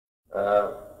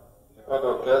J'ai pas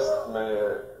d'orchestre, mais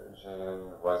j'ai un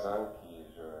voisin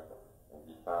qui joue une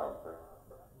guitare un peu.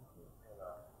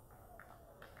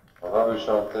 On va vous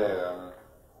chanter une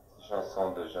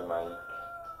chanson de Jamaïque.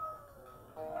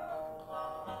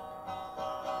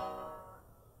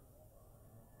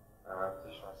 Une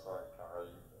petite chanson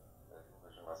caraïbe.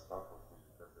 Je m'assois pour que je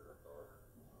fasse la parole.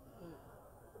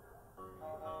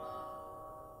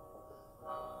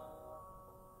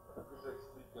 Je vous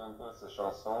explique un peu cette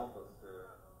chanson parce que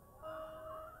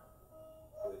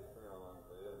c'est écrit en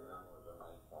anglais et même en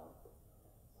jamaïcain.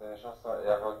 C'est une chanson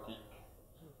érotique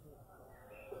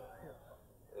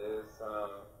et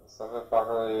ça veut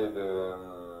parler de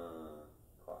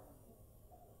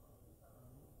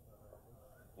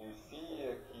une fille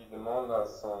qui demande à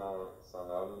son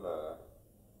homme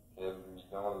qu'elle lui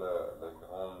donne le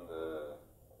grand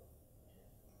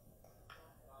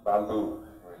bambou.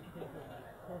 Oui.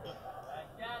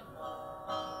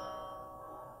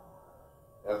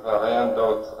 Elle ne veut rien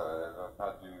d'autre, elle ne veut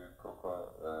pas du coco,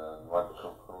 noix de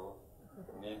coco,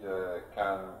 ni de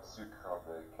canne sucre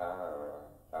de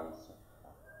canne sucre,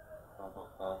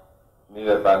 important, ni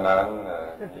de banane,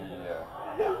 ni...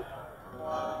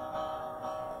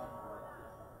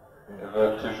 elle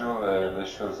veut toujours les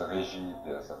choses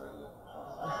rigides, ça veut dire.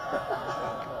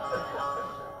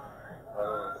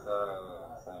 Alors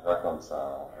ça y va comme ça.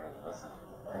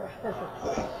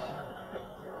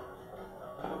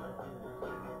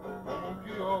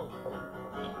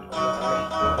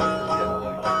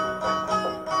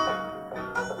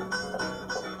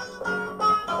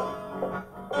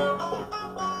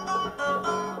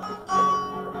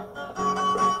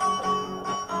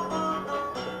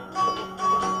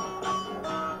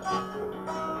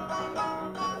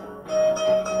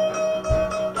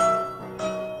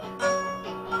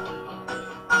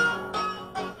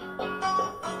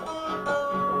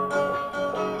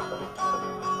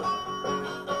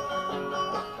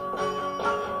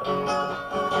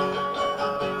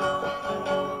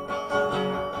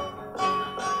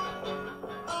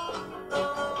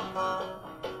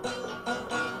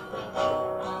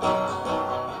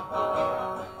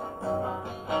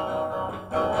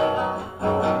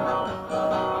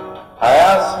 I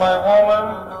asked my woman,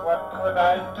 what could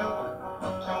I do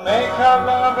to make her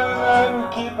love and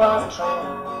keep on true?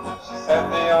 She said,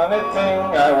 the only thing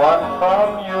I want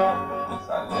from you is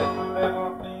a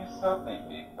little piece of the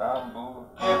big bamboo.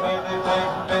 Give me the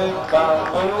big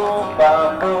bamboo,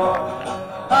 bamboo.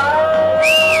 Ay,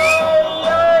 ay,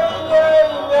 ay, ay,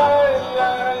 ay,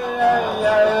 ay,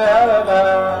 ay,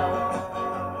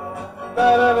 da,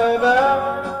 da, da, da.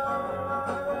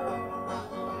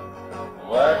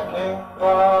 Working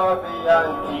for the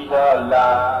Yankee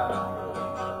dollar.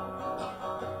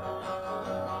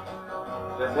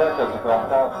 J'aime bien quand tu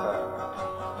comprends ça.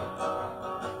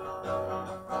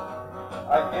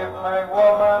 I give my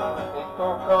woman a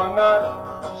coconut.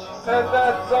 She said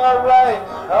that's alright,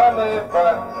 honey,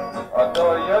 but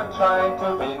although you're trying to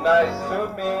be nice to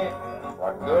me,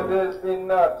 what good is the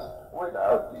nut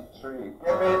without the tree?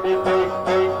 Give me the big,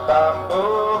 big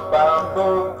bamboo,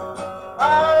 bamboo.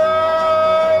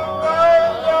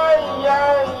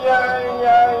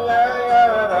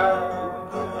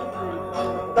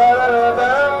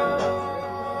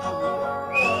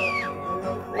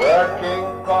 Working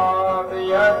for the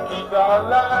Yankee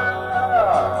dollar.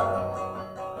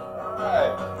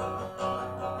 Right.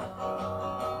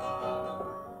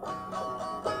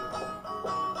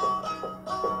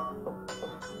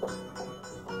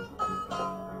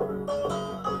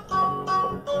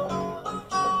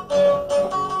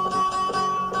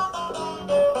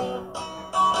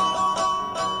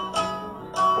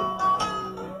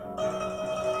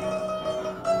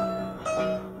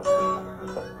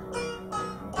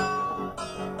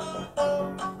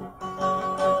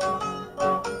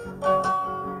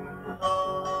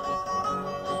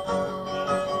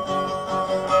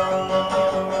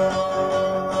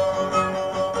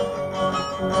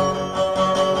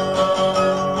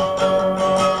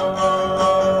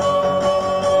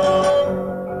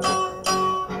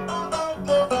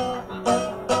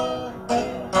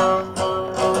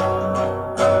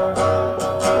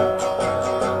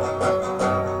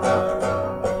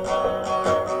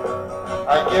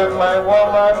 I give my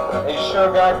woman a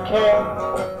sugar cane,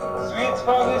 sweets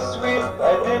for the sweet,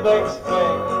 I did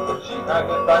explain. She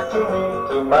handed back to me,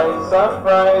 to my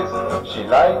surprise. She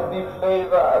liked the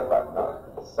flavor, but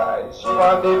not the size. She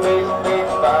wanted the big, big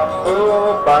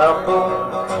bamboo, bamboo.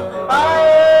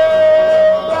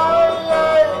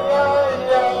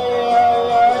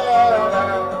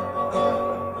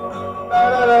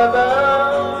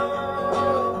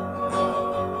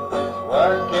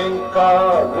 Working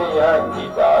for the Yankee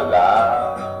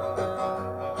dollar.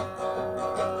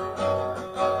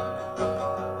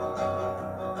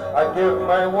 I give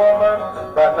my woman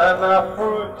banana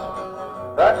fruit.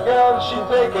 That girl, she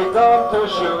take a gun to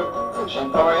shoot. She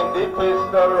point the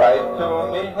pistol right to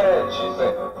me head. She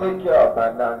said, take your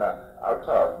banana out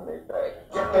of me bed.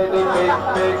 Give me the big,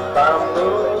 big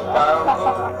bamboo,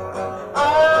 bamboo.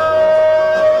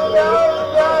 Ay, ay,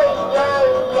 ay, ay,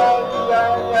 ay,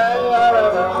 ay, ay,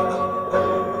 ay,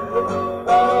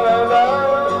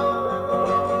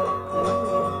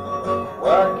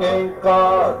 working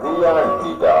for the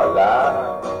Yankee dollar.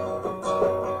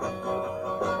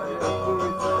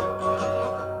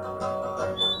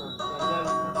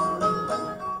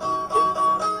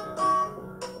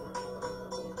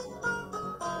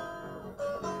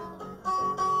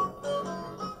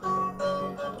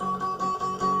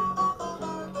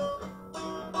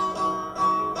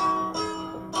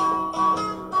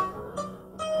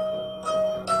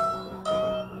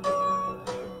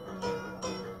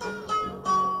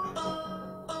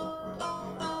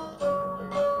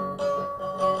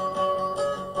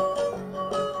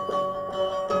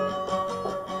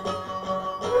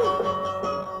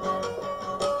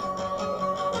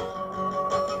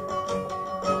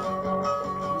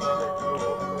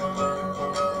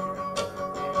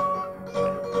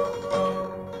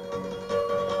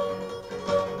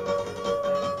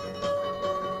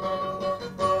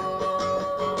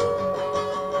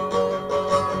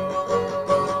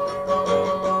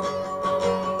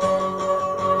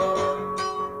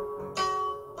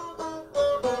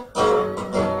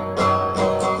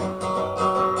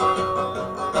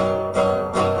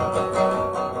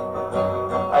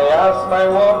 My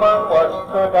woman, what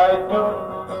could I do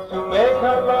to make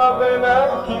her loving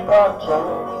and keep her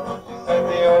true? She said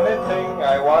the only thing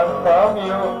I want from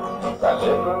you is a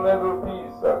little